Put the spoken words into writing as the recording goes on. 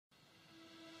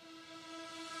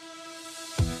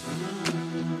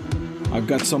I've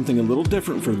got something a little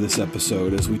different for this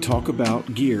episode as we talk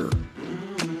about gear.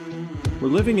 We're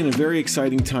living in a very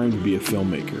exciting time to be a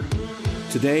filmmaker.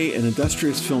 Today, an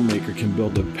industrious filmmaker can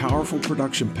build a powerful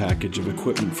production package of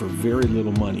equipment for very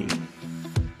little money.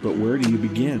 But where do you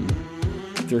begin?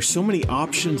 There are so many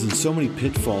options and so many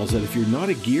pitfalls that if you're not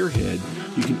a gearhead,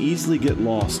 you can easily get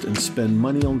lost and spend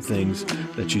money on things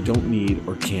that you don't need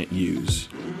or can't use.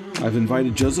 I've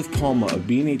invited Joseph Palma of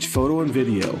B&H Photo and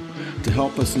Video to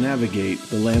help us navigate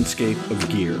the landscape of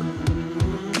gear.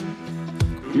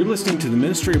 You're listening to the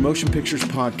Ministry of Motion Pictures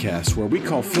podcast, where we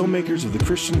call filmmakers of the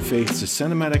Christian faith to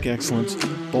cinematic excellence,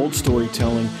 bold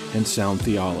storytelling, and sound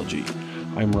theology.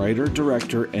 I'm writer,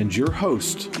 director, and your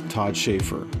host, Todd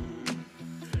Schaefer.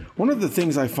 One of the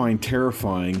things I find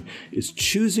terrifying is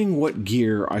choosing what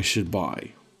gear I should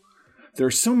buy. There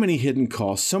are so many hidden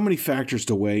costs, so many factors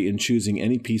to weigh in choosing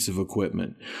any piece of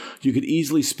equipment. You could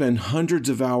easily spend hundreds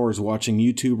of hours watching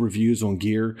YouTube reviews on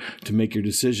gear to make your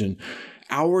decision,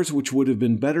 hours which would have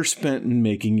been better spent in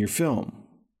making your film.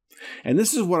 And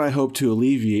this is what I hope to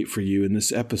alleviate for you in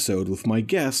this episode with my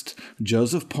guest,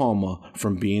 Joseph Palma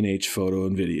from B&H Photo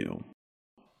and Video.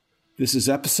 This is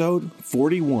episode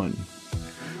 41.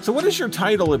 So what is your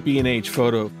title at B&H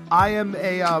Photo? I am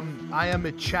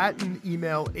a chat and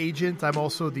email agent. I'm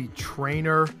also the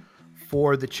trainer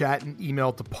for the chat and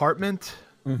email department.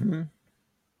 Mm-hmm.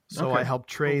 So okay. I help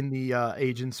train the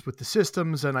agents with the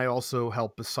systems, and I also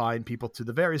help assign people to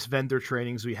the various vendor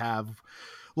trainings we have.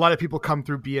 A lot of people come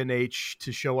through B&H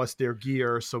to show us their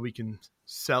gear so we can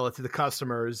sell it to the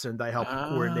customers, and I help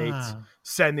coordinate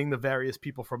sending the various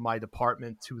people from my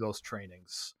department to those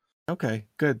trainings. Okay,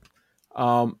 good.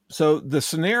 So the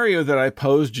scenario that I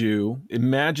posed you,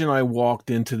 imagine I walked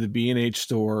into the B&H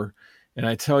store and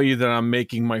I tell you that I'm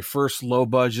making my first low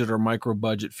budget or micro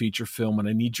budget feature film and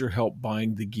I need your help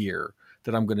buying the gear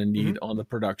that I'm going to need on the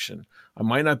production. I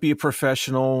might not be a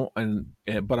professional,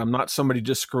 but I'm not somebody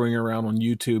just screwing around on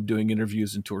YouTube doing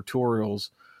interviews and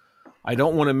tutorials. I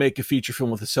don't want to make a feature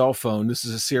film with a cell phone. This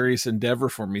is a serious endeavor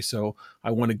for me. So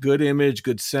I want a good image,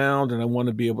 good sound, and I want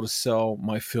to be able to sell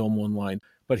my film online.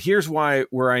 But here's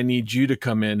where I need you to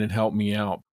come in and help me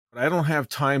out. I don't have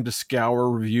time to scour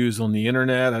reviews on the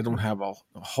internet. I don't have a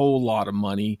whole lot of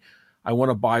money. I want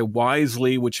to buy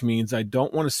wisely, which means I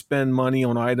don't want to spend money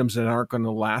on items that aren't going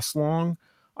to last long,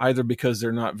 either because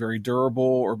they're not very durable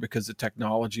or because the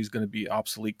technology is going to be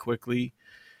obsolete quickly.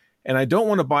 And I don't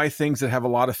want to buy things that have a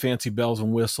lot of fancy bells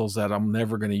and whistles that I'm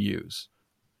never going to use.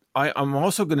 I'm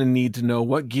also going to need to know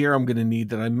what gear I'm going to need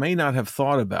that I may not have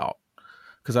thought about,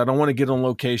 because I don't want to get on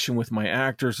location with my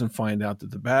actors and find out that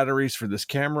the batteries for this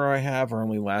camera I have are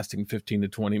only lasting 15 to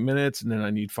 20 minutes, and then I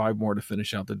need 5 more to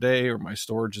finish out the day, or my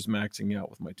storage is maxing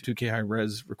out with my 2K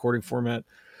high-res recording format.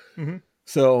 Mm-hmm.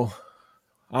 So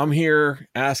I'm here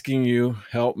asking you,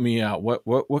 help me out.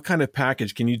 What kind of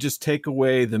package? Can you just take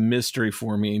away the mystery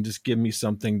for me and just give me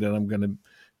something that I'm going to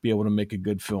be able to make a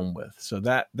good film with? So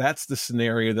that's the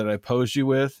scenario that I posed you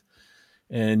with.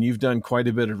 And you've done quite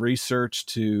a bit of research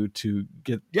to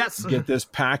get this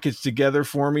package together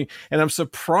for me. And I'm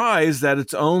surprised that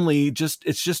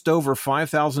it's just over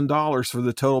 $5,000 for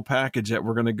the total package that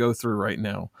we're going to go through right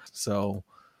now. So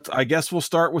I guess we'll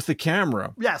start with the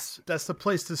camera. Yes, that's the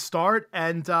place to start.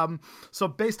 And so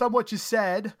based on what you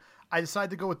said, I decided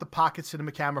to go with the Pocket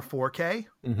Cinema Camera 4K.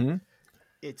 Mm-hmm.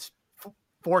 It's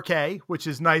 4K, which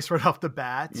is nice right off the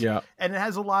bat. Yeah. And it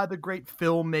has a lot of the great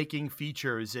filmmaking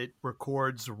features. It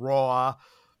records RAW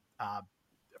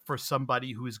for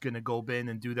somebody who's going to go in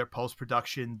and do their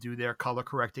post-production, do their color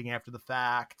correcting after the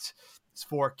fact. It's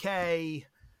 4K.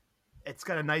 It's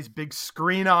got a nice big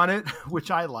screen on it,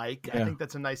 which I like. Yeah. I think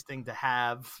that's a nice thing to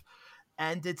have.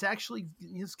 And it's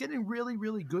getting really,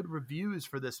 really good reviews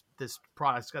for this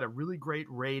product. It's got a really great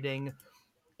rating.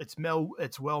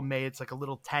 It's well made. It's like a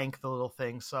little tank, the little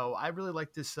thing. So I really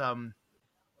like this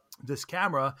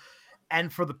camera,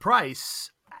 and for the price,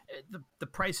 the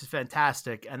price is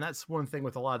fantastic. And that's one thing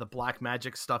with a lot of the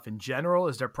Blackmagic stuff in general,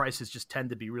 is their prices just tend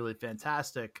to be really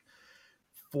fantastic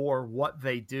for what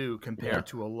they do compared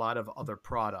to a lot of other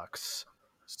products.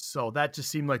 So that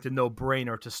just seemed like the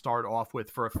no-brainer to start off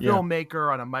with for a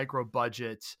filmmaker on a micro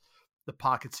budget. The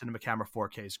Pocket Cinema Camera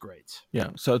 4K is great.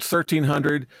 Yeah, so it's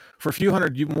 $1,300. For a few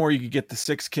hundred more, you could get the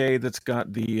 6K that's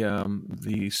got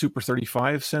the Super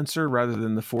 35 sensor rather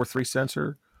than the 4.3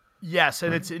 sensor. Yes,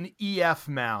 and it's an EF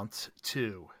mount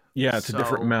too. Yeah, it's a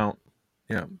different mount.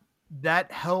 Yeah,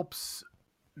 that helps.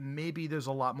 Maybe there's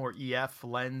a lot more EF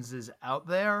lenses out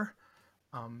there.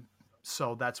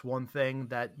 So that's one thing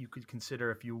that you could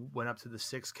consider if you went up to the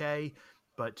 6K.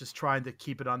 But just trying to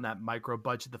keep it on that micro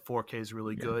budget, the 4K is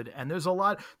really good. And there's a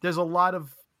lot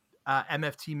of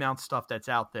MFT mount stuff that's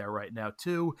out there right now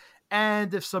too.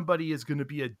 And if somebody is going to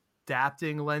be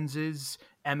adapting lenses,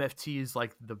 MFT is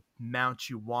like the mount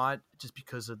you want, just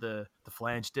because of the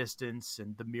flange distance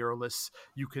and the mirrorless.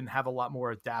 You can have a lot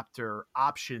more adapter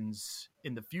options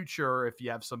in the future if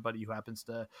you have somebody who happens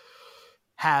to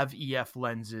have EF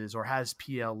lenses or has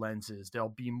PL lenses. There'll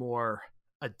be more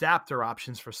adapter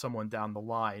options for someone down the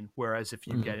line. Whereas if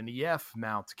you get an EF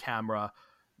mount camera,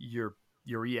 you're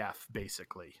EF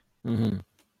basically.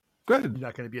 Good. You're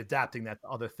not going to be adapting that to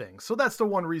other things. So that's the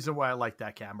one reason why I like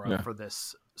that camera for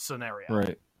this scenario.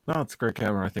 Right. No, it's a great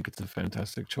camera. I think it's a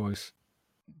fantastic choice.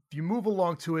 If you move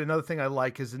along to it, another thing I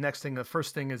like is the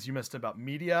first thing is you mentioned about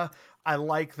media. I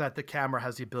like that the camera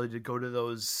has the ability to go to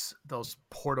those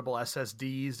portable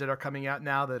SSDs that are coming out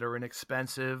now that are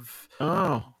inexpensive.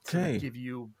 Oh, okay. To give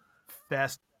you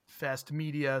fast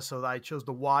media. So I chose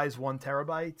the Wise 1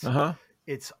 terabyte.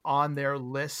 It's on their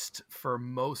list for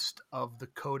most of the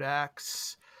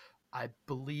Kodaks. I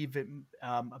believe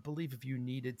if you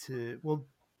needed to,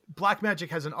 Blackmagic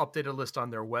has an updated list on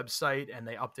their website, and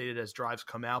they update it as drives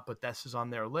come out, but this is on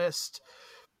their list.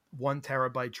 1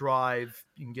 terabyte drive.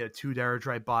 You can get a 2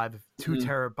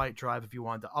 terabyte drive if you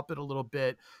wanted to up it a little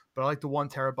bit. But I like the 1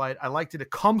 terabyte. I liked it.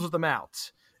 It comes with the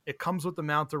mount. It comes with the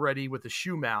mount already with the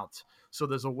shoe mount. So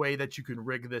there's a way that you can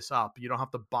rig this up. You don't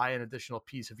have to buy an additional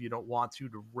piece if you don't want to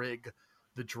rig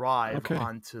the drive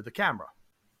onto the camera.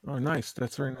 Oh, nice.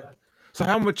 That's very nice. So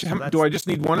how much do I just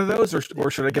need one of those,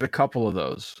 or should I get a couple of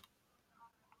those?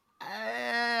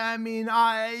 I mean,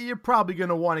 you're probably going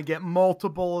to want to get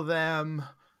multiple of them,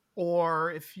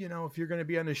 or if you're going to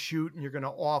be on a shoot and you're going to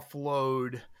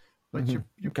offload, but you're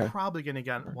probably going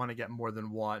to want to get more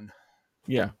than one.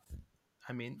 Yeah.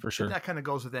 I mean, for sure. That kind of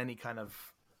goes with any kind of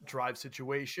drive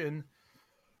situation,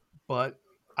 but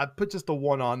I put just the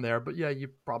one on there. But yeah,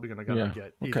 you're probably going to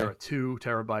get either a 2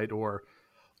 terabyte or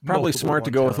probably smart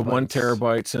to go with a 1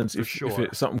 terabyte, since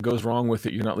if something goes wrong with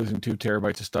it, you're not losing 2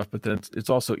 terabytes of stuff. But then it's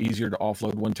also easier to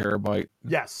offload 1 terabyte.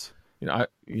 Yes.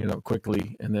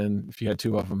 Quickly, and then if you had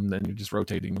 2 of them, then you're just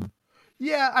rotating them.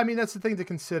 Yeah, I mean that's the thing to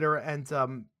consider, and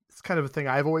it's kind of a thing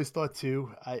I've always thought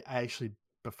too. I actually,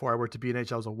 before I worked at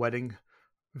B&H, I was a wedding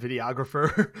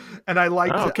videographer, and I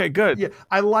like good. Yeah,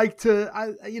 I like to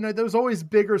there's always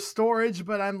bigger storage,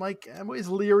 but I'm always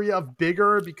leery of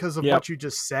bigger because of what you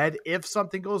just said. If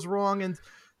something goes wrong, and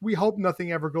we hope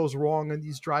nothing ever goes wrong, and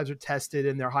these drives are tested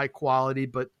and they're high quality,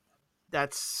 but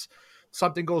that's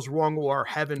something goes wrong, or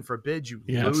heaven forbid you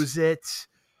lose it.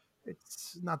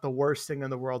 It's not the worst thing in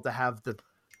the world to have the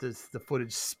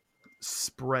footage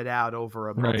spread out over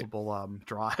a multiple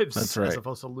drives. That's right. As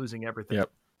opposed to losing everything.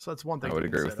 Yep. So that's one thing. I would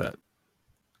agree with that.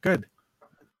 Good.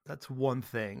 That's one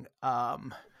thing. Now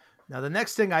the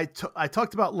next thing I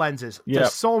talked about lenses. Yep.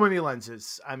 There's so many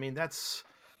lenses. I mean,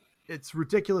 it's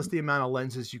ridiculous the amount of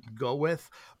lenses you can go with.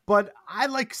 But I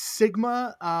like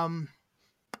Sigma.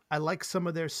 I like some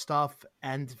of their stuff,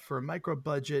 and for a micro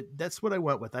budget, that's what I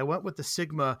went with. I went with the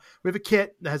Sigma. We have a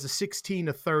kit that has a 16,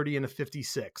 a 30, and a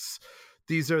 56.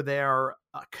 These are their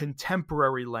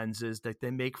contemporary lenses that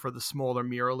they make for the smaller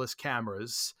mirrorless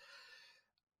cameras.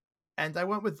 And I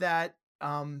went with that.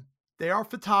 They are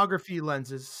photography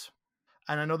lenses.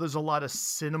 And I know there's a lot of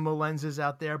cinema lenses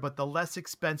out there, but the less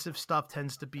expensive stuff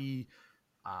tends to be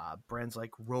brands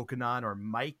like Rokinon or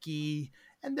Mikey.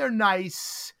 And they're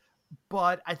nice,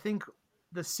 but I think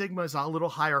the Sigma is a little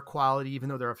higher quality, even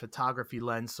though they're a photography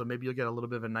lens. So maybe you'll get a little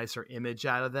bit of a nicer image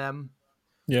out of them.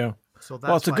 Yeah. So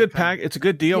that's it's a good pack. It's a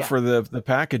good deal for the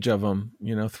package of them.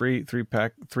 Three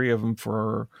of them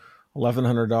for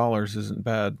 $1,100 isn't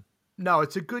bad. No,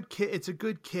 it's a good kit. It's a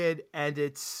good kit, and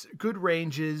it's good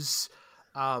ranges.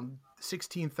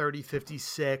 16, 30,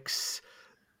 56.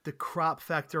 The crop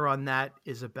factor on that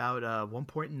is about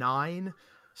 1.9.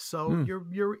 So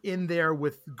you're in there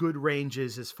with good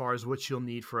ranges as far as what you'll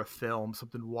need for a film,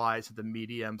 something wide, something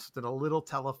medium, something a little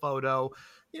telephoto.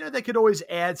 They could always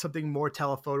add something more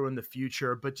telephoto in the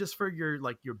future, but just for your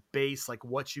base,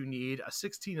 what you need, a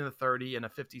 16 and a 30 and a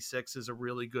 56 is a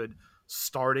really good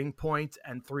starting point,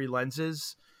 and 3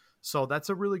 lenses. So that's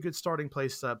a really good starting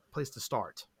place to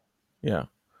start. Yeah.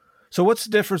 So what's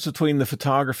the difference between the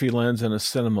photography lens and a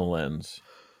cinema lens?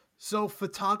 So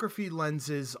photography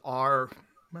lenses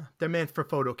they're meant for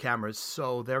photo cameras.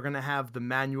 So they're going to have the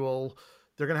manual.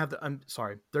 They're going to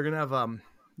have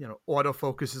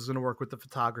autofocus is going to work with the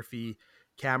photography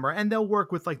camera, and they'll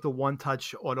work with the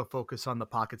one-touch autofocus on the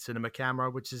pocket cinema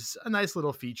camera, which is a nice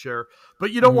little feature.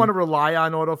 But you don't want to rely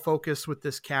on autofocus with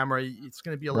this camera. It's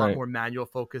going to be a lot more manual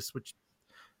focus, which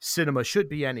cinema should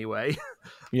be anyway.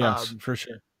 Yes, for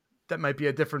sure. that might be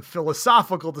a different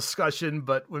philosophical discussion,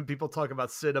 but when people talk about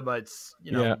cinema, it's,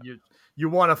 Yeah. you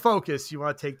want to focus, you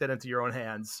want to take that into your own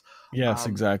hands. Yes,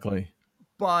 exactly.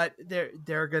 But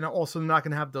they're gonna also not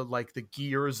gonna have the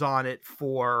gears on it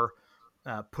for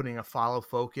putting a follow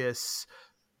focus,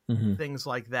 Hmm. things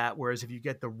like that. Whereas if you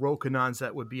get the Rokinons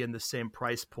that would be in the same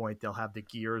price point, they'll have the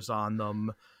gears on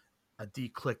them, a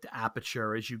declicked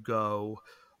aperture as you go.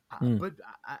 Mm. But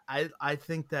I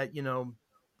think that,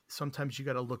 sometimes you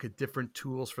got to look at different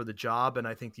tools for the job. And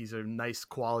I think these are nice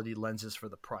quality lenses for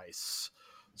the price.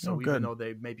 Oh, So even good. though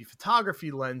they may be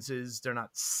photography lenses, they're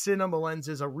not cinema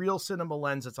lenses. A real cinema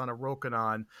lens that's on a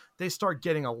Rokinon, they start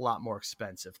getting a lot more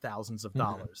expensive, thousands of Mhm.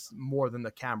 dollars, more than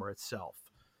the camera itself.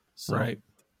 So Right.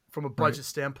 from a Right. budget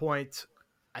standpoint,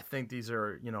 I think these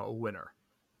are, a winner.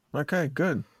 Okay,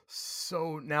 good.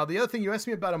 So now the other thing, you asked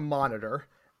me about a monitor,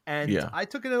 and Yeah. I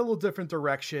took it in a little different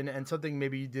direction, and something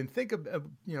maybe you didn't think of,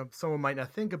 someone might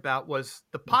not think about, was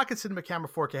the Pocket Cinema Camera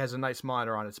 4K has a nice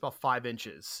monitor on it. It's about 5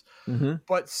 inches. Hmm.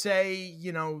 But say,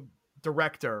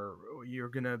 director,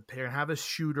 have a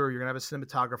shooter, you're gonna have a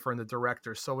cinematographer and the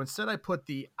director. So instead I put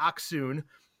the Oxune,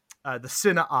 the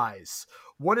Cine Eyes.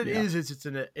 What it Yeah. is it's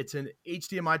an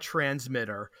HDMI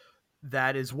transmitter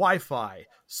that is Wi-Fi.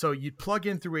 So you plug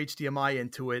in through HDMI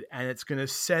into it, and it's going to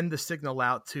send the signal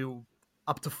out to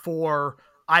up to 4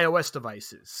 iOS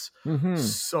devices. Hmm.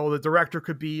 So the director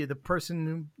could be the person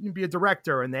who can be a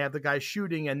director, and they have the guy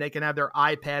shooting, and they can have their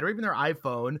iPad or even their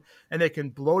iPhone, and they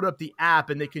can load up the app,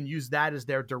 and they can use that as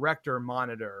their director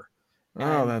monitor.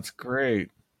 Oh, And that's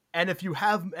great. if you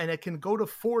have, and it can go to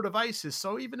 4 devices.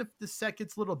 So even if the set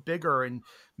gets a little bigger, and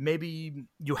maybe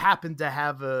you happen to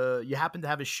have a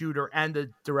shooter and a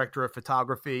director of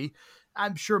photography,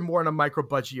 I'm sure more on a micro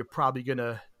budget, you're probably going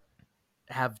to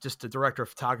have just the director of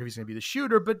photography is going to be the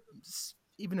shooter. But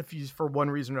even if you, for one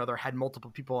reason or another, had multiple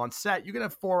people on set, you're going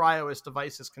to have 4 iOS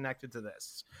devices connected to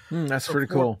this. That's So pretty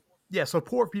cool. so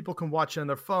 4 people can watch it on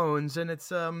their phones, and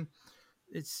it's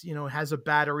it has a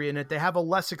battery in it. They have a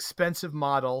less expensive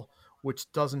model which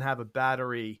doesn't have a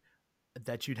battery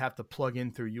that you'd have to plug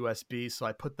in through USB. So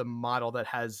I put the model that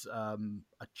has a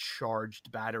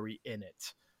charged battery in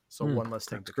it. So one less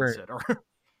thing That's to great. consider.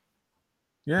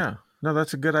 Yeah. No,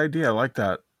 that's a good idea. I like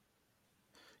that.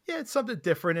 Yeah, it's something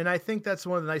different, and I think that's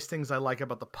one of the nice things I like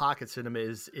about the Pocket Cinema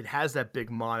is it has that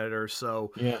big monitor.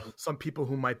 So Yeah. some people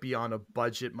who might be on a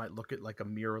budget might look at like a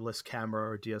mirrorless camera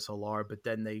or DSLR, but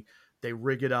then they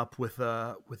rig it up with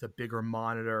a bigger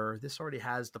monitor.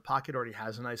 The Pocket already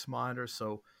has a nice monitor,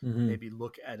 so Hmm. maybe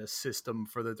look at a system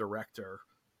for the director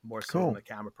more so than Cool. the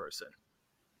camera person.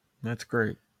 That's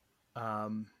great.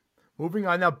 Um, Moving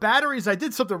on now, batteries. I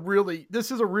did something really.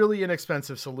 This is a really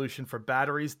inexpensive solution for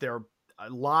batteries. There are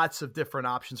lots of different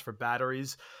options for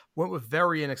batteries. Went with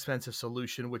very inexpensive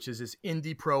solution, which is this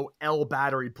Indie Pro L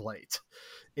battery plate.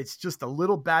 It's just a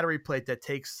little battery plate that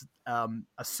takes a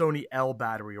Sony L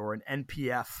battery or an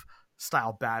NPF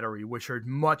style battery, which are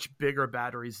much bigger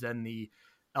batteries than the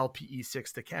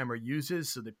LPE6 the camera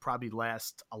uses, so they probably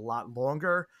last a lot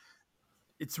longer.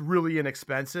 It's really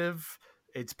inexpensive.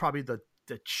 It's probably the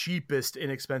cheapest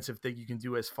inexpensive thing you can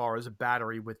do as far as a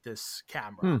battery with this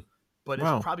camera. Hmm. But it's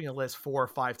Wow. probably going to last 4 or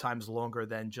 5 times longer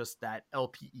than just that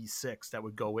LPE6 that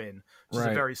would go in, which is a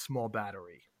Right. very small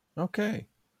battery. Okay.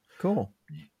 Cool.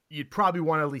 You'd probably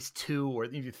want at least 2 or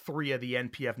even 3 of the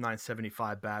NPF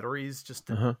 975 batteries just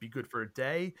to Uh-huh. be good for a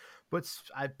day. But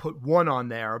I put 1 on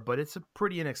there, but it's a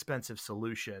pretty inexpensive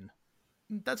solution.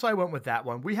 That's why I went with that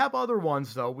one. We have other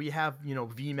ones though. We have,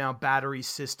 V mount battery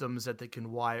systems that they can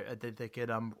wire that they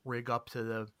could rig up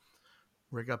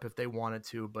if they wanted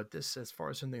to. But this, as far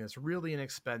as something that's really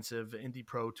inexpensive, Indie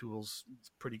Pro Tools, it's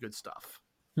pretty good stuff.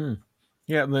 Hmm.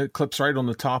 Yeah, and it clips right on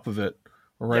the top of it,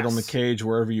 or right on the Yes. cage,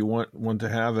 wherever you want to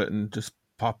have it, and just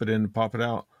pop it in and pop it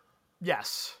out.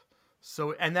 Yes.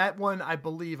 So, and that one,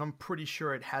 I'm pretty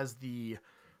sure it has the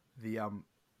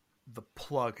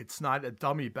plug. It's not a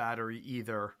dummy battery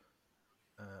either.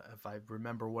 If I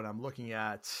remember what I'm looking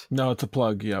at, No, it's a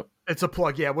plug. Yep. it's a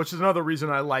plug, yeah, which is another reason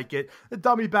I like it. The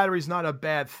dummy battery is not a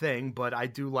bad thing, but I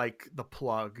do like the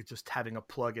plug, just having a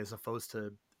plug as opposed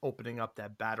to opening up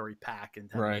that battery pack and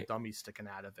having a Right. dummy sticking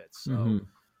out of it. So Hmm.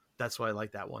 that's why I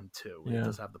like that one too. It Yeah.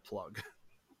 does have the plug.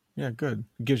 Yeah. Good.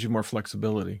 It gives you more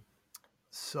flexibility.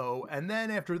 So, and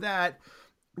then after that,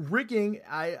 rigging,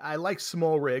 I like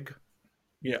Small Rig.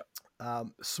 Yeah.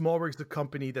 Small Rig's a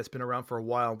company that's been around for a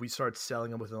while. We started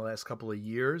selling them within the last couple of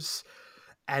years,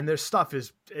 and their stuff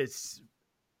it's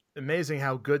amazing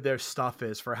how good their stuff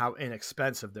is for how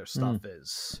inexpensive their stuff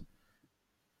is.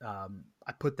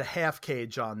 I put the half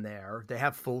cage on there. They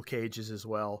have full cages as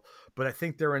well, but I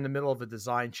think they're in the middle of a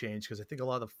design change because I think a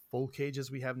lot of the full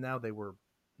cages we have now they were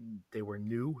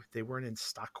new. They weren't in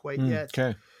stock quite yet.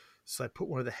 Okay. So I put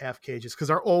one of the half cages because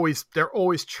they're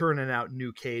always churning out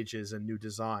new cages and new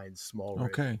designs, small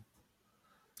rig. Okay.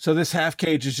 So this half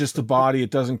cage is just the body. It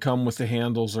doesn't come with the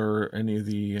handles or any of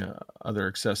the other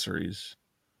accessories.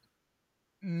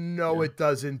 No, it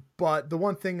doesn't. But the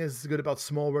one thing is good about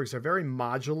small rigs, they're very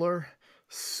modular.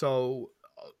 So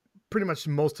pretty much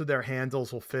most of their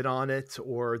handles will fit on it,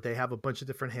 or they have a bunch of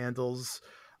different handles.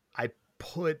 I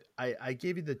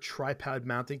gave you the tripod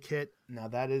mounting kit. Now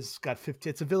that is got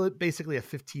 50. It's basically a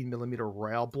 15 millimeter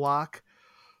rail block.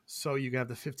 So you can have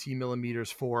the 15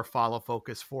 millimeters for follow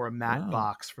focus, for a matte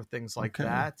box, for things like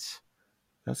that.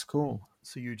 That's cool.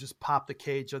 So you just pop the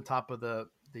cage on top of the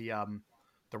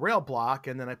rail block,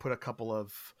 and then I put a couple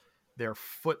of their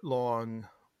foot long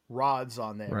rods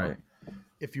on there. Right.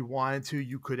 If you wanted to,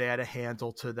 you could add a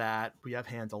handle to that. We have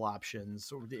handle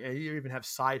options, or you even have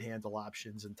side handle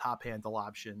options and top handle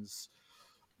options.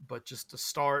 But just to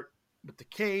start with the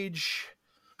cage,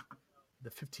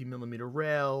 the 15 millimeter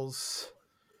rails.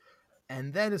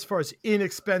 And then as far as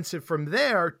inexpensive from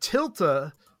there,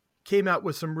 Tilta came out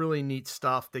with some really neat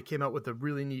stuff. They came out with a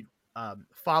really neat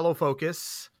follow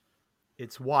focus.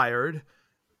 It's wired.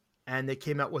 And they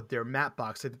came out with their matte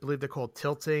box. I believe they're called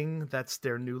Tilting. That's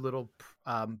their new little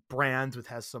brand, which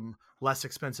has some less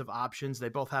expensive options. They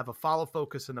both have a follow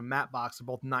focus and a matte box. They're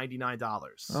both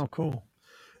 $99. Oh, cool.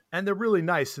 And they're really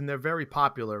nice, and they're very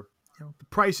popular. The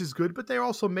price is good, but they're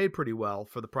also made pretty well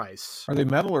for the price. Are they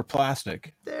metal or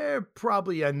plastic? They're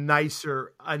probably a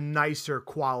nicer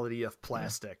quality of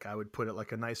plastic. I would put it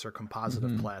like a nicer composite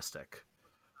of plastic.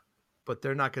 But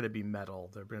they're not going to be metal.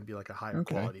 They're going to be like a higher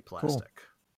quality plastic. Cool.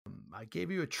 I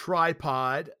gave you a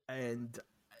tripod, and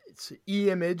it's an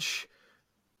E-Image,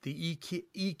 the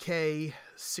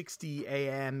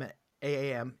EK60AM.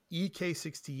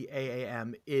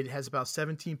 EK60AAM. It has about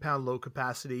 17-pound load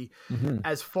capacity.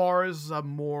 As far as a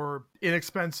more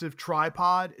inexpensive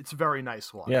tripod, it's a very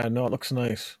nice one. Yeah, no, it looks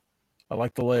nice. I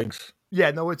like the legs.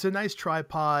 Yeah, no, it's a nice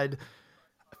tripod.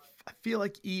 I feel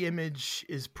like E-Image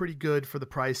is pretty good for the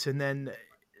price. And then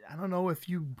I don't know if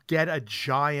you get a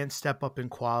giant step up in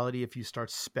quality. If you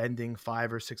start spending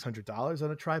 $500 or $600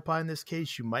 on a tripod in this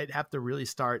case, you might have to really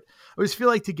start. I always feel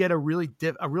like to get a real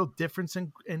difference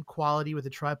in quality with a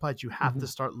tripod, you have to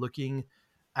start looking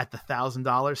at the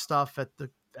 $1,000 stuff, at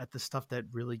the stuff that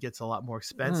really gets a lot more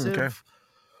expensive. Okay.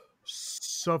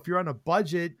 So if you're on a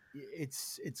budget,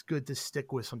 it's good to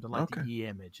stick with something like the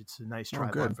E-Image. It's a nice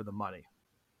tripod for the money.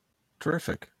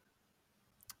 Terrific.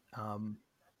 And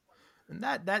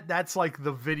that's like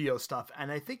the video stuff.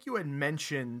 And I think you had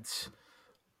mentioned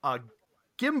a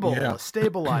gimbal, a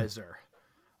stabilizer.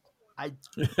 I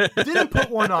didn't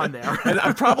put one on there.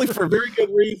 And probably for a very good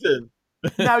reason.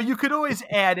 Now, you could always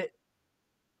add it.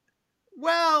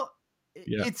 Well,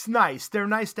 it's nice. They're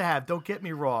nice to have. Don't get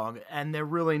me wrong. And they're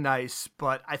really nice.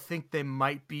 But I think they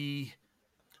might be.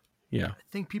 Yeah. I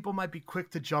think people might be quick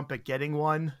to jump at getting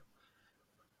one.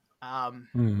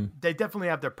 They definitely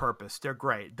have their purpose. They're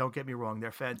great. Don't get me wrong.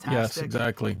 They're fantastic. Yes,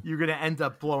 exactly. You're going to end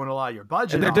up blowing a lot of your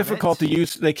budget. And they're difficult to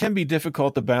use. They can be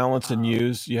difficult to balance and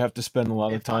use. You have to spend a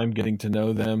lot of time getting to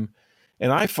know them.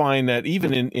 And I find that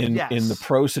even in the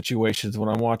pro situations, when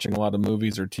I'm watching a lot of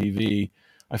movies or TV,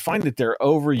 I find that they're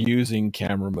overusing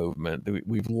camera movement.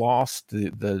 We've lost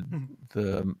the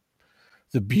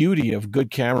beauty of good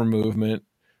camera movement.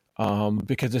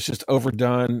 Because it's just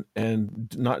overdone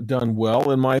and not done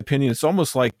well, in my opinion. It's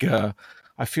almost like I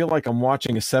feel like I'm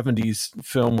watching a 70s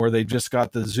film where they just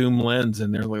got the zoom lens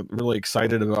and they're really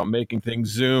excited about making things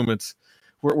zoom.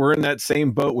 We're in that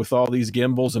same boat with all these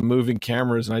gimbals and moving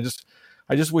cameras, and I just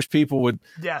wish people would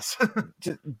just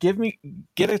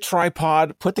get a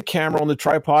tripod, put the camera on the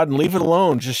tripod, and leave it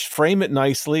alone. Just frame it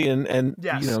nicely and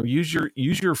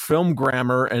use your film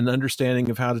grammar and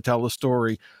understanding of how to tell a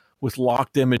story with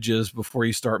locked images before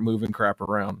you start moving crap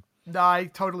around. No, I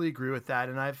totally agree with that.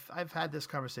 And I've had this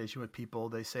conversation with people.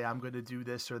 They say, I'm going to do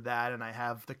this or that. And I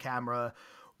have the camera.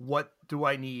 What do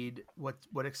I need?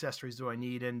 What accessories do I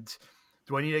need? And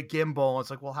do I need a gimbal? And it's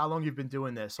like, well, how long have you been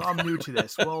doing this? Oh, I'm new to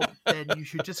this. Well, then you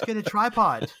should just get a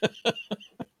tripod.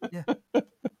 Yeah.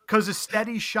 Because a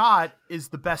steady shot is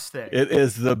the best thing. It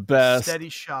is the best steady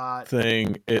shot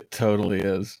thing. It totally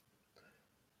is.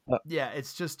 Yeah,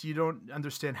 it's just you don't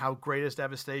understand how great it is to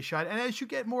have a steady shot. And as you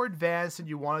get more advanced and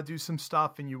you want to do some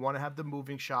stuff and you want to have the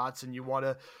moving shots and you want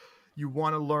to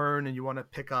learn and you want to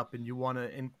pick up and you want to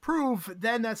improve,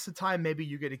 then that's the time maybe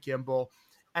you get a gimbal.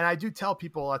 And I do tell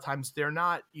people a lot of times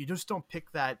you just don't pick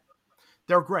that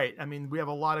They're great. I mean, we have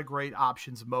a lot of great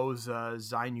options: Moza,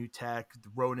 Zynutech,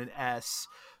 Ronin S,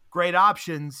 great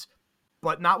options,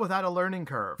 but not without a learning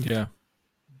curve. Yeah.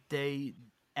 They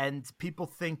and people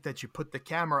think that you put the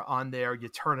camera on there, you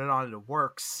turn it on, and it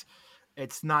works.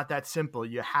 It's not that simple.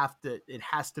 It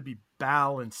has to be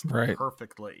balanced Right.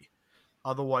 perfectly.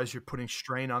 Otherwise, you're putting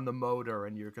strain on the motor,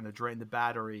 and you're going to drain the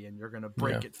battery, and you're going to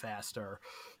break it faster.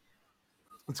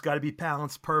 It's got to be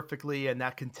balanced perfectly, and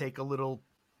that can take a little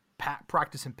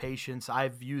practice and patience.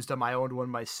 I've used on my own one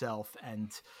myself,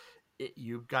 and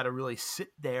you've got to really sit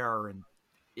there and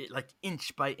like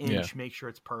inch by inch make sure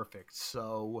it's perfect.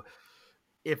 So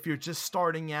if you're just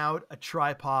starting out, a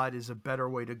tripod is a better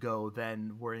way to go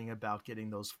than worrying about getting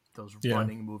those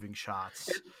running, moving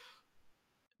shots.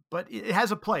 But it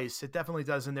has a place. It definitely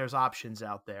does, and there's options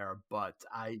out there. But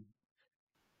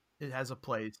it has a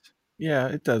place. Yeah,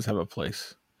 it does have a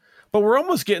place. But we're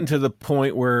almost getting to the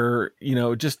point where,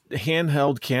 just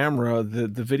handheld camera, the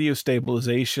video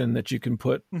stabilization that you can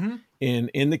put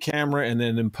in the camera and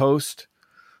then in post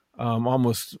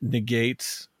almost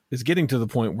negates, is getting to the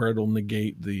point where it'll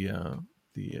negate the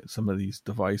some of these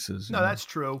devices. No, that's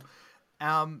true.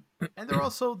 And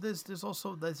there's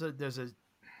a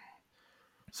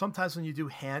sometimes when you do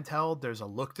handheld, there's a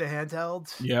look to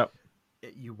handheld. Yep.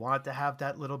 You want to have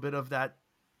that little bit of that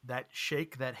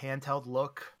shake, that handheld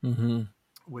look,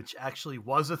 which actually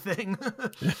was a thing in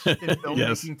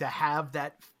filmmaking, to have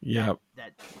that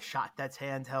shot that's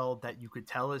handheld, that you could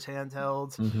tell is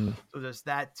handheld. So there's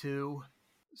that too.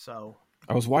 So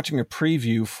I was watching a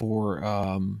preview for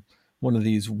one of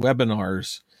these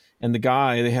webinars, and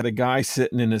they had a guy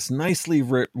sitting in this nicely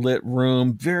lit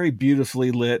room, very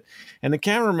beautifully lit, and the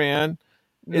cameraman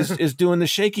is doing the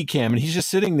shaky cam, and he's just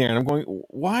sitting there, and I'm going,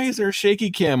 why is there a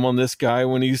shaky cam on this guy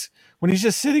when he's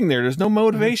just sitting there? There's no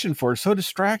motivation for it. It's so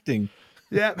distracting.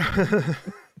 Yeah.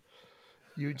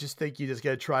 You just think you just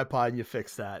get a tripod and you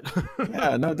fix that.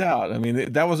 Yeah, no doubt. I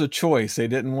mean, that was a choice. They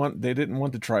didn't want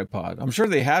the tripod. I'm sure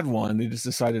they had one. They just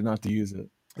decided not to use it.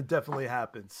 It definitely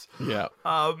happens. Yeah.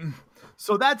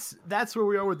 So that's where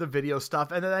we are with the video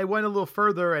stuff. And then I went a little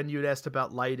further, and you'd asked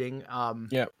about lighting.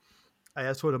 Yeah. I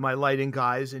asked one of my lighting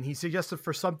guys, and he suggested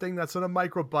for something that's on a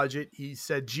micro budget, he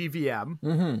said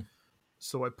GVM.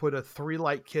 So I put a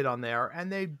 3-light kit on there,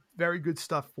 and they very good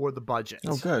stuff for the budget.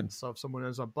 Oh, good. So if someone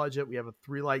is on budget, we have a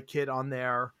 3-light kit on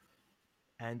there.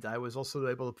 And I was also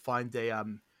able to find a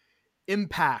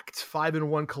Impact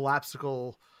 5-in-1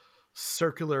 collapsible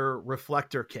circular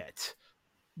reflector kit,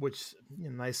 which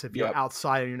nice if you're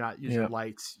outside and you're not using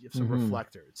lights, you have some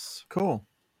reflectors. Cool.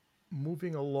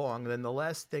 Moving along, then the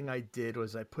last thing I did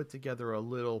was I put together a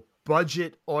little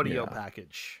budget audio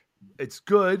package. It's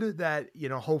good that,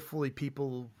 hopefully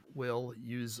people will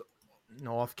use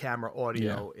off-camera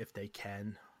audio if they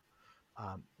can.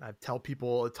 I tell people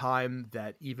all the time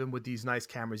that even with these nice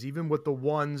cameras, even with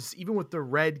the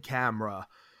red camera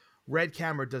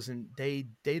doesn't, they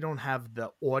don't have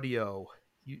the audio,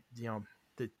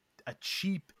 a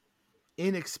cheap,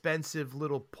 inexpensive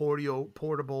little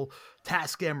portable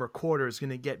Tascam recorder is going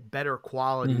to get better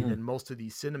quality than most of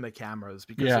these cinema cameras,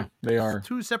 because they are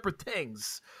two separate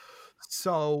things.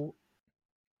 So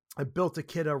I built a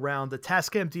kit around the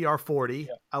Tascam DR40.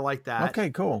 I like that. Okay,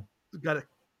 cool. Got a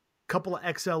couple of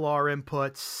XLR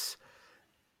inputs.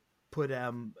 Put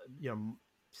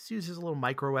just uses a little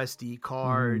micro SD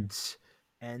cards,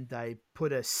 and I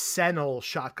put a Senel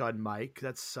shotgun mic.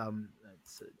 That's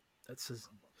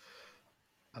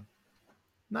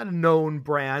not a known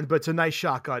brand, but it's a nice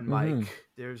shotgun mic.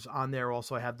 There's on there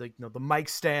also, I have the mic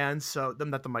stand, so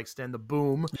not the mic stand, the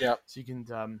boom. Yeah. So you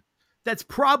can that's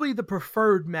probably the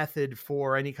preferred method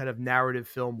for any kind of narrative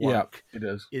film work. Yeah,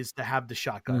 it is to have the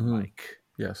shotgun mic.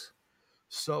 Yes.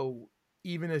 So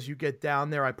even as you get down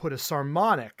there, I put a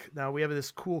Sarmonic. Now we have this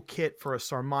cool kit for a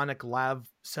Sarmonic lav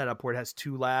setup where it has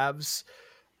 2 lavs,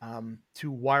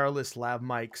 2 wireless lav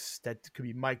mics that could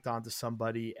be mic'd onto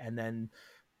somebody, and then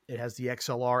it has the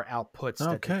XLR outputs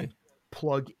that they can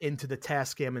plug into the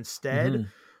Tascam instead.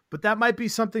 But that might be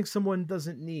something someone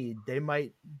doesn't need.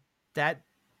 That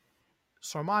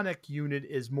Sarmonic unit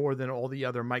is more than all the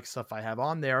other mic stuff I have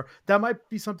on there. That might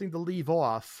be something to leave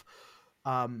off.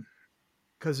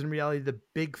 Because in reality, the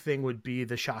big thing would be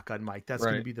the shotgun mic. That's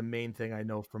going to be the main thing I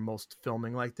know for most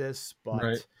filming like this.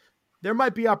 But there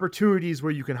might be opportunities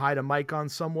where you can hide a mic on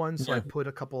someone. So I put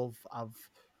a couple of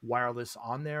wireless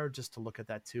on there just to look at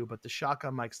that too. But the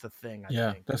shotgun mic's the thing, I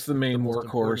think. That's the main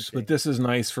workhorse. But this is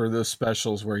nice for those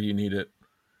specials where you need it.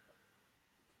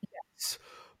 Yes.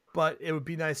 But it would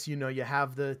be nice, you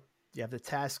have the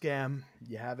Tascam,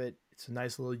 you have it. It's a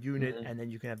nice little unit, and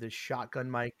then you can have this shotgun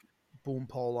mic boom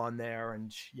pole on there,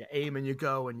 and you aim and you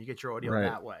go, and you get your audio Right.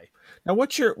 that way. Now,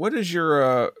 what is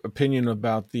your opinion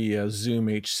about the Zoom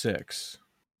H6?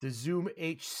 The Zoom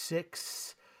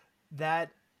H6,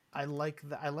 that I like.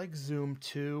 I like Zoom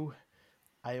too.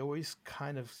 I always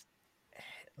kind of,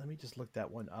 let me just look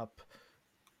that one up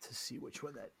to see which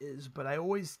one that is. But I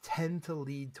always tend to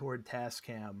lead toward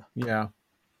Tascam. Yeah.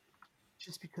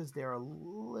 Just because they're a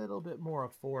little bit more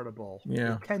affordable. They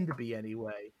Yeah. tend to be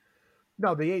anyway.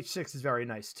 No, the H6 is very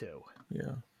nice too.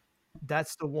 Yeah.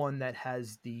 That's the one that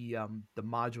has the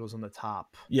modules on the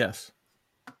top. Yes.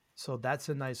 So that's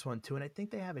a nice one too. And I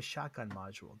think they have a shotgun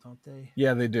module, don't they?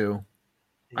 Yeah, they do.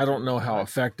 They I don't do. know how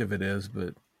effective it is,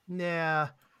 but Yeah,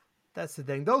 that's the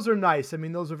thing. Those are nice. I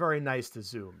mean, those are very nice, the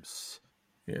Zooms.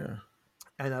 yeah.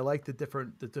 And I like the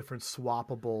different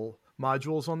swappable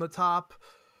modules on the top.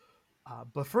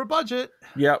 But for a budget,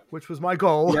 Yep. which was my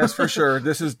goal. Yes, for sure.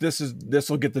 This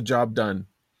will get the job done.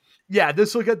 Yeah,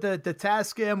 this will get the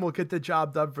Tascam will get the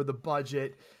job done for the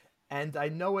budget. And I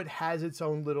know it has its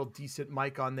own little decent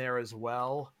mic on there as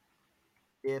well.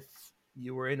 If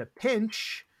you were in a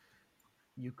pinch,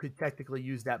 you could technically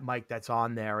use that mic that's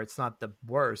on there. It's not the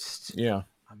worst. Yeah.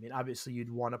 I mean, obviously,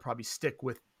 you'd want to probably stick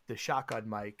with the shotgun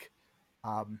mic.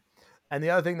 And the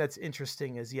other thing that's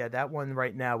interesting is, yeah, that one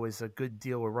right now is a good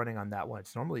deal we're running on that one.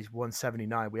 It's normally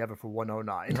 $179. We have it for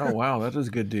 $109. Oh, wow. That is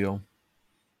a good deal.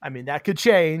 I mean, that could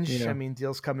change. Yeah. I mean,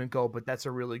 deals come and go, but that's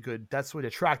a really good, that's what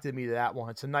attracted me to that one.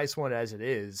 It's a nice one as it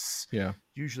is. Yeah.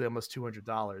 Usually almost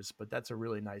 $200, but that's a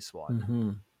really nice one.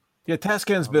 Mm-hmm. Yeah,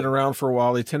 Tascam's been around for a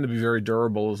while. They tend to be very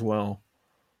durable as well.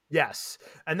 Yes.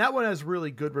 And that one has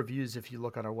really good reviews if you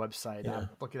look on our website. Yeah. I'm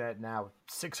looking at it now,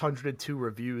 602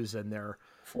 reviews, and there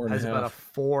has about a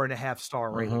 4.5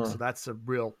 star rating. So that's a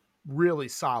really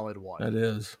solid one. That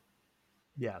is.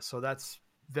 Yeah, so that's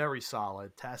very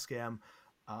solid. Tascam.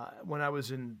 When I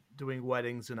was doing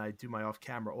weddings and I do my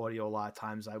off-camera audio, a lot of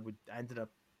times I ended up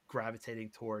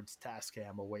gravitating towards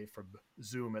Tascam away from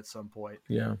Zoom at some point.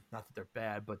 Yeah. Not that they're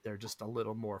bad, but they're just a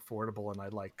little more affordable, and I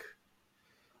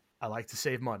like to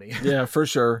save money. Yeah, for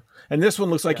sure. And this one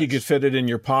looks like you could fit it in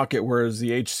your pocket, whereas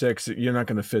the H6, you're not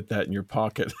going to fit that in your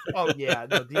pocket. Oh, yeah.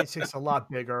 No, the H6 is a lot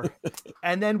bigger.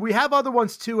 And then we have other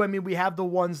ones too. I mean, we have the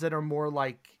ones that are more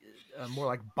like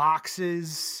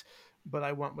boxes, but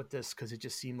I went with this because it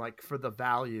just seemed like for the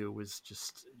value was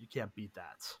just, you can't beat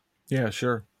that. Yeah,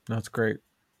 sure. That's great.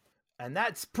 And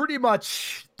that's pretty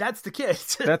much, that's the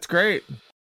kit. That's great.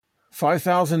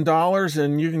 $5,000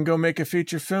 and you can go make a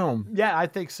feature film. Yeah, I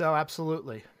think so.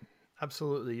 Absolutely.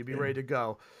 You'd be ready to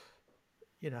go.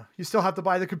 You know, you still have to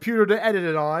buy the computer to edit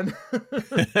it on.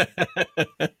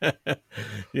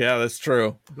 Yeah, that's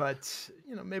true. But,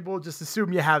 you know, maybe we'll just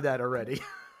assume you have that already.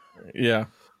 Yeah.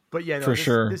 But yeah, no, for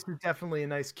sure. This is definitely a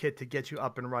nice kit to get you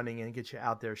up and running and get you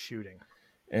out there shooting.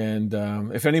 And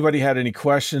if anybody had any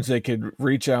questions, they could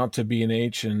reach out to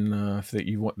B&H, and if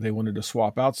they wanted to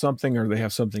swap out something or they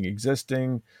have something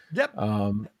existing. Yep.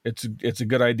 It's a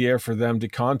good idea for them to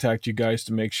contact you guys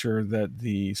to make sure that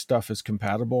the stuff is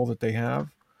compatible that they have.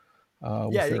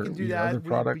 Yeah, they can do that.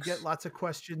 We get lots of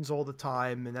questions all the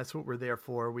time, and that's what we're there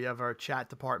for. We have our chat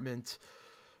department.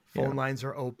 Phone lines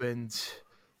are opened,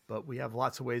 but we have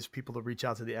lots of ways for people to reach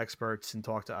out to the experts and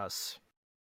talk to us.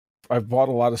 I've bought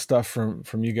a lot of stuff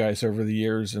from you guys over the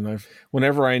years, and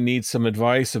whenever I need some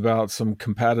advice about some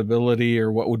compatibility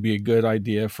or what would be a good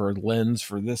idea for a lens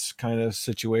for this kind of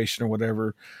situation or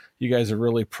whatever, you guys are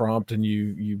really prompt, and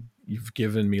you've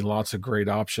given me lots of great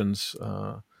options.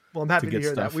 Well, I'm happy to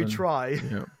hear that. We try.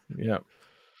 Yeah.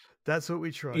 That's what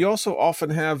we try. You also often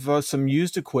have some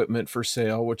used equipment for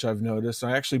sale, which I've noticed.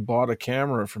 I actually bought a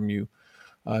camera from you.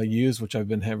 Used, which I've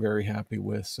been very happy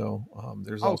with. So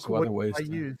there's also other ways.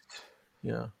 Used.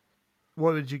 Yeah.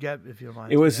 What did you get, if you don't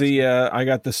mind? It was I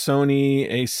got the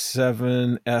Sony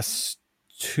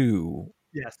A7S2.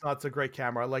 Yes, that's a great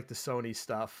camera. I like the Sony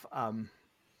stuff.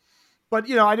 But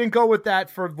you know, I didn't go with that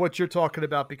for what you're talking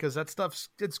about because that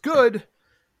it's good,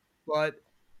 but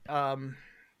you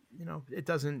know, it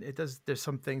does. There's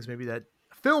some things maybe that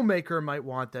a filmmaker might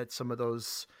want that some of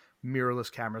those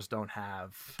mirrorless cameras don't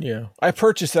have. Yeah, I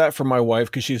purchased that for my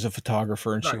wife because she's a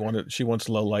photographer and she wants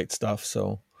low light stuff.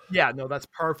 So yeah, no, that's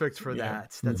perfect for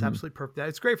that. That's absolutely perfect.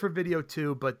 It's great for video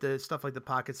too, but the stuff like the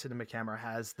Pocket Cinema camera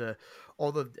has it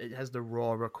has the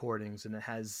raw recordings, and it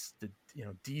has the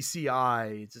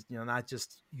DCI. It's not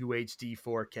just UHD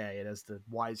 4K. It has the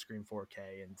widescreen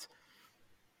 4K and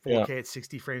 4K at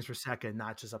 60 frames per second,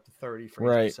 not just up to 30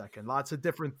 frames per second. Lots of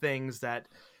different things that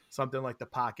something like the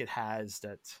Pocket has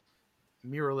that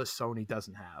mirrorless Sony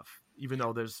doesn't have, even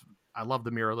though there's I love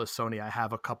the mirrorless Sony. I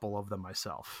have a couple of them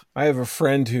myself. I have a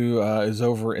friend who is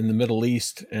over in the Middle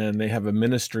East, and they have a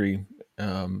ministry,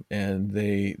 and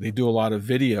they do a lot of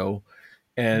video,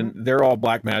 and they're all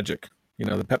Blackmagic. You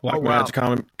know, the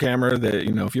Blackmagic camera that,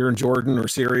 you know, if you're in Jordan or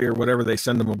Syria or whatever, they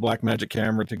send them a Blackmagic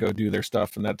camera to go do their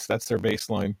stuff, and that's their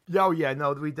baseline. Oh yeah,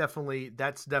 no,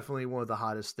 that's definitely one of the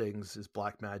hottest things is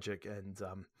Blackmagic, and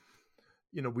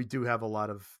you know, we do have a lot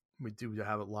of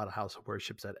house of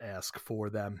worships that ask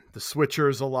for them. The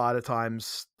switchers, a lot of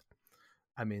times,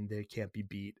 I mean, they can't be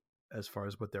beat as far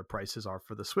as what their prices are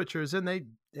for the switchers, and they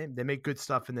make good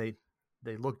stuff, and they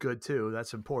look good too.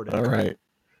 That's important. All right.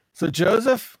 So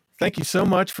Joseph, thank you so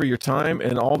much for your time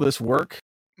and all this work.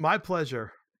 My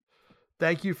pleasure.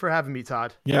 Thank you for having me,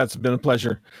 Todd. Yeah, it's been a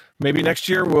pleasure. Maybe next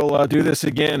year we'll do this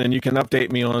again, and you can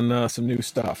update me on some new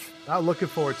stuff. I'm looking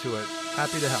forward to it.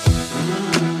 Happy to help.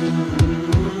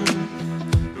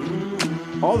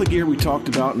 All the gear we talked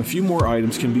about and a few more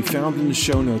items can be found in the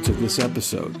show notes of this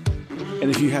episode.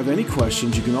 And if you have any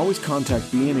questions, you can always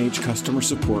contact B&H Customer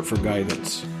Support for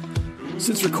guidance.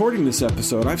 Since recording this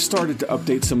episode, I've started to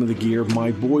update some of the gear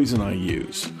my boys and I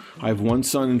use. I have one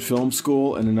son in film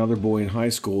school and another boy in high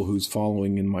school who's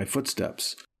following in my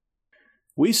footsteps.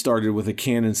 We started with a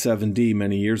Canon 7D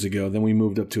many years ago, then we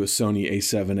moved up to a Sony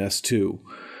a7S II.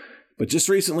 But just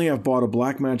recently I've bought a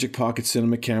Blackmagic Pocket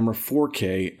Cinema Camera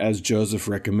 4K as Joseph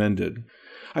recommended.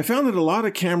 I found that a lot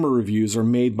of camera reviews are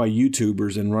made by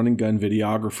YouTubers and run and gun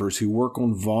videographers who work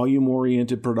on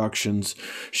volume-oriented productions,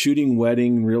 shooting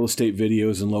wedding, real estate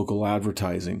videos, and local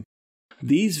advertising.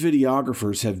 These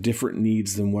videographers have different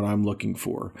needs than what I'm looking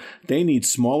for. They need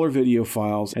smaller video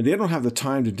files, and they don't have the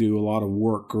time to do a lot of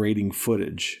work grading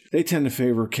footage. They tend to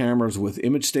favor cameras with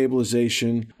image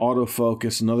stabilization,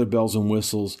 autofocus, and other bells and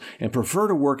whistles, and prefer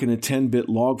to work in a 10-bit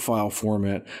log file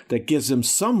format that gives them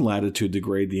some latitude to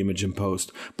grade the image in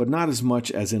post, but not as much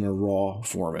as in a RAW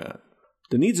format.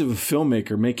 The needs of a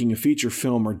filmmaker making a feature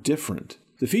film are different.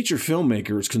 The feature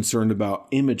filmmaker is concerned about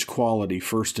image quality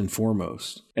first and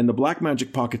foremost, and the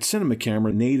Blackmagic Pocket Cinema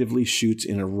camera natively shoots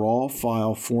in a RAW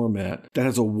file format that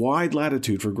has a wide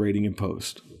latitude for grading in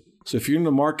post. So if you're in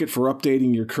the market for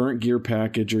updating your current gear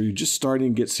package or you're just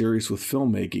starting to get serious with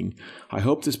filmmaking, I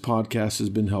hope this podcast has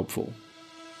been helpful.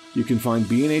 You can find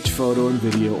B&H Photo and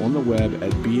Video on the web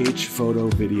at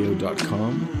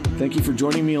bhphotovideo.com. Thank you for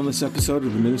joining me on this episode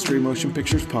of the Ministry of Motion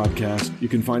Pictures podcast. You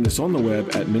can find us on the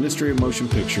web at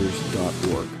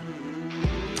ministryofmotionpictures.org.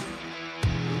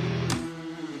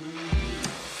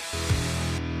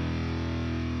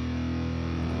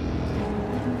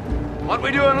 What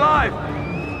we do in life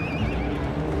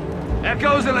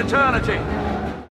echoes in eternity.